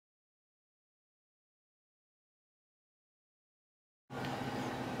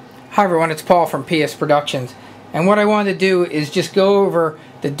Hi everyone, it's Paul from PS Productions, and what I wanted to do is just go over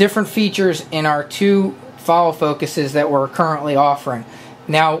the different features in our two follow focuses that we're currently offering.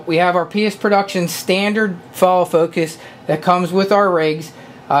 Now, we have our PS Productions standard follow focus that comes with our rigs.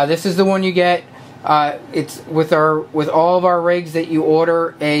 This is the one you get. It's with all of our rigs that you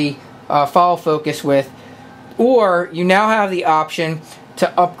order a follow focus with, or you now have the option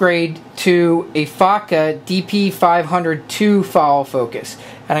to upgrade to a Fotga DP502 follow focus.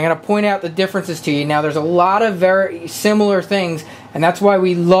 And I'm going to point out the differences to you. Now, there's a lot of very similar things, and that's why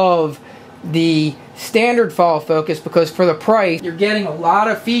we love the standard follow focus, because for the price, you're getting a lot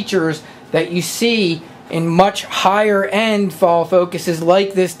of features that you see in much higher end follow focuses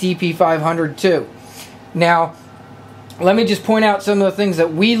like this DP502. Now, let me just point out some of the things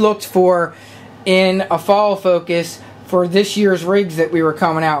that we looked for in a follow focus for this year's rigs that we were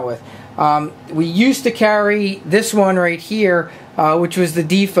coming out with. We used to carry this one right here, which was the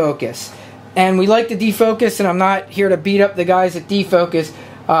defocus, and we like the defocus, and I'm not here to beat up the guys at defocus,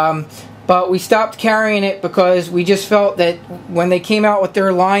 but we stopped carrying it because we just felt that when they came out with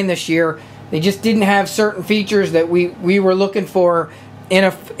their line this year, they just didn't have certain features that we were looking for in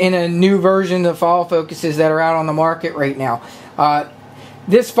a new version of follow focuses that are out on the market right now.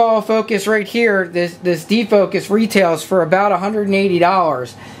 This follow focus right here, this defocus, retails for about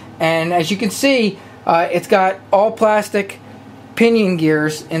 $180, and as you can see, it's got all plastic pinion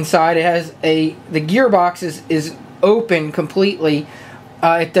gears inside. It has the gearbox is open completely.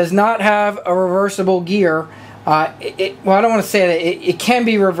 It does not have a reversible gear. Well, I don't want to say that it can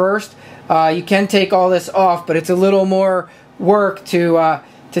be reversed. You can take all this off, but it's a little more work to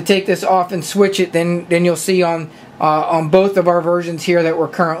take this off and switch it than you'll see on both of our versions here that we're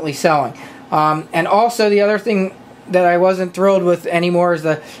currently selling. And also, the other thing that I wasn't thrilled with anymore is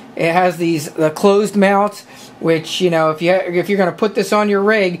it has the closed mounts, which, you know, if you're going to put this on your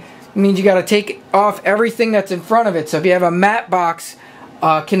rig, it means you got to take off everything that's in front of it. So if you have a mat box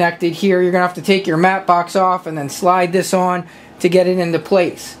connected here, you're going to have to take your mat box off and then slide this on to get it into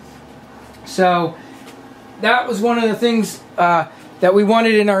place. So that was one of the things that we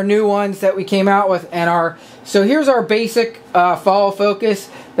wanted in our new ones that we came out with. And so here's our basic follow focus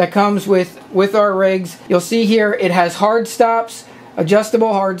that comes with our rigs. You'll see here it has hard stops,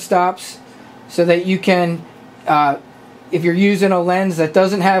 adjustable hard stops, so that you can, if you're using a lens that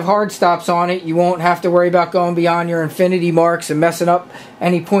doesn't have hard stops on it, you won't have to worry about going beyond your infinity marks and messing up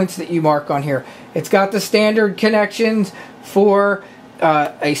any points that you mark on here. It's got the standard connections for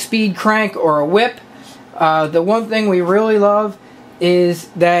a speed crank or a whip. The one thing we really love is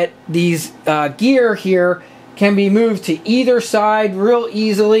that these gear here can be moved to either side real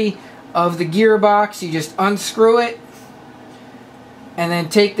easily of the gearbox. You just unscrew it and then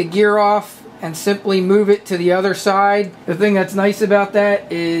take the gear off and simply move it to the other side. The thing that's nice about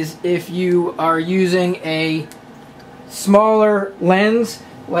that is if you are using a smaller lens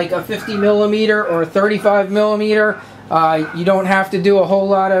like a 50mm or a 35mm, you don't have to do a whole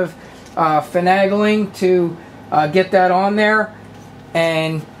lot of finagling to get that on there,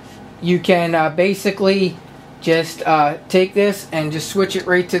 and you can basically just take this and just switch it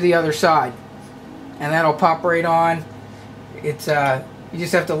right to the other side, and that'll pop right on. It's you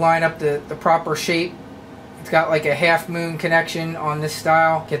just have to line up the proper shape. It's got like a half moon connection on this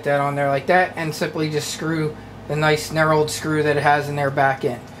style. Get that on there like that, and simply just screw the nice knurled screw that it has in there back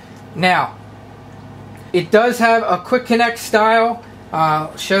in. Now, it does have a quick connect style.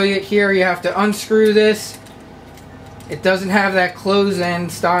 I'll show you it here. You have to unscrew this. It doesn't have that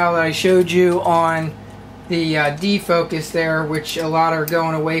close-end style that I showed you on the defocus there, which a lot are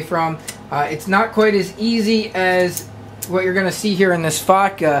going away from. It's not quite as easy as what you're going to see here in this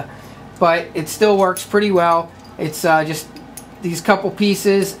Fotga, but it still works pretty well. It's just these couple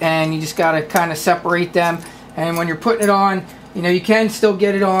pieces, and you just got to kind of separate them. And when you're putting it on, you know, you can still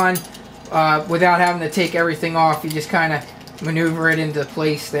get it on without having to take everything off. You just kind of maneuver it into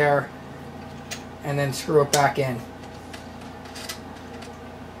place there and then screw it back in.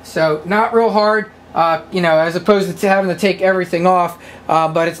 So not real hard, you know, as opposed to having to take everything off,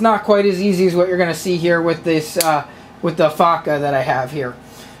 but it's not quite as easy as what you're going to see here with this with the Fotga that I have here.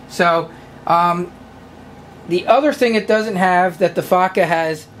 So the other thing it doesn't have that the Fotga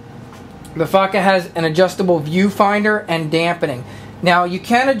has an adjustable viewfinder and dampening. Now, you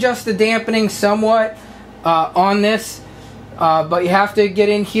can adjust the dampening somewhat on this, but you have to get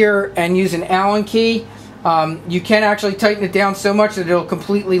in here and use an Allen key. You can actually tighten it down so much that it'll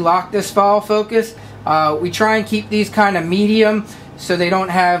completely lock this follow focus. We try and keep these kind of medium, so they don't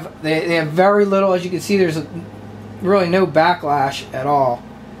have, they have very little. As you can see, there's really no backlash at all,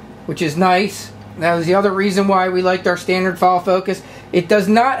 which is nice. That was the other reason why we liked our standard follow focus, It does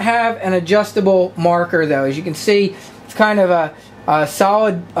not have an adjustable marker though. As you can see, it's kind of a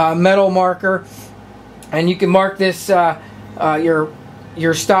solid metal marker, and you can mark this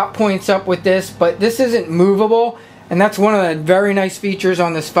your stop points up with this, but this isn't movable, and that's one of the very nice features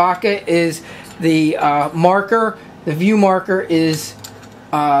on this Fotga is the marker. The view marker is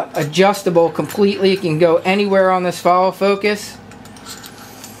adjustable completely. It can go anywhere on this follow focus.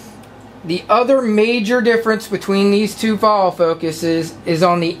 The other major difference between these two follow focuses is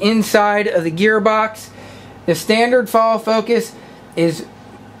on the inside of the gearbox. The standard follow focus is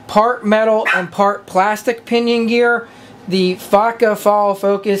part metal and part plastic pinion gear. The Fotga follow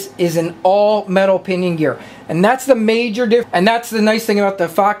focus is an all metal pinion gear, and that's the major difference. And that's the nice thing about the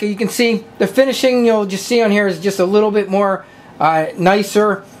Fotga. You can see the finishing you'll just see on here is just a little bit more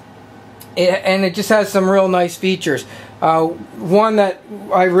nicer, and it just has some real nice features. One that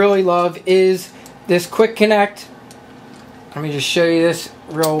I really love is this quick connect. Let me just show you this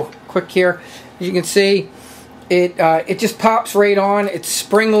real quick here. As you can see, it just pops right on. It's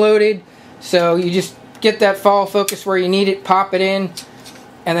spring loaded, so you just get that follow focus where you need it, pop it in,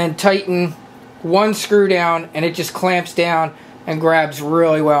 and then tighten one screw down, and it just clamps down and grabs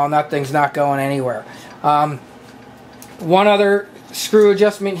really well, and that thing's not going anywhere. One other screw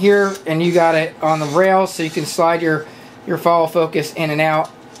adjustment here, and you got it on the rail, so you can slide your follow focus in and out,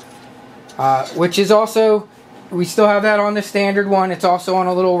 which is also, we still have that on the standard one. It's also on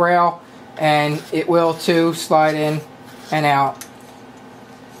a little rail, and it will too slide in and out.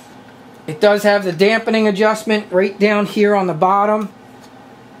 It does have the dampening adjustment right down here on the bottom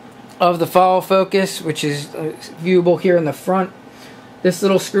of the follow focus, which is viewable here in the front. This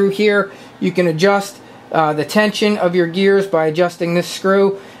little screw here, you can adjust the tension of your gears by adjusting this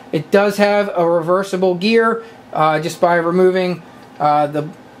screw. It does have a reversible gear. Just by removing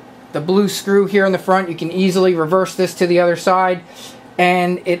the blue screw here in the front, you can easily reverse this to the other side.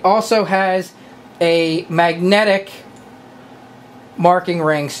 And it also has a magnetic marking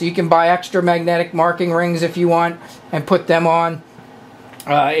ring, so you can buy extra magnetic marking rings if you want and put them on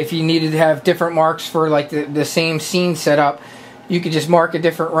if you needed to have different marks for like the same scene setup. You could just mark a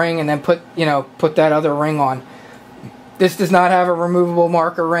different ring and then put that other ring on. This does not have a removable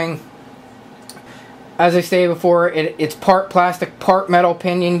marker ring. As I stated before, it's part plastic, part metal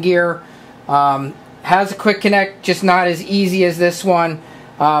pinion gear. Has a quick connect, just not as easy as this one.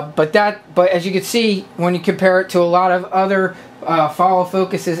 But as you can see, when you compare it to a lot of other follow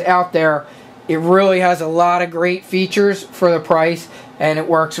focuses out there, it really has a lot of great features for the price, and it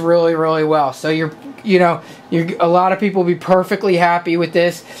works really, really well. So a lot of people will be perfectly happy with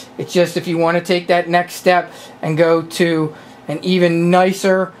this. It's just if you want to take that next step and go to an even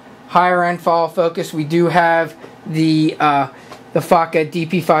nicer, higher end follow focus, we do have the Fotga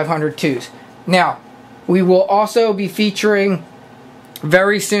DP500-2s. Now, we will also be featuring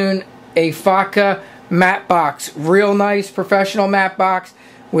very soon a Fotga matte box, real nice professional matte box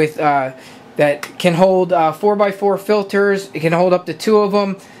with that can hold 4x4 filters. It can hold up to 2 of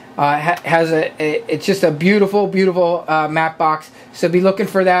them. It's just a beautiful, beautiful matte box. So be looking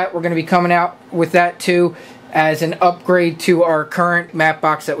for that. We're going to be coming out with that too, as an upgrade to our current matte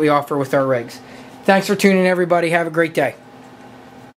box that we offer with our rigs. Thanks for tuning in, everybody. Have a great day.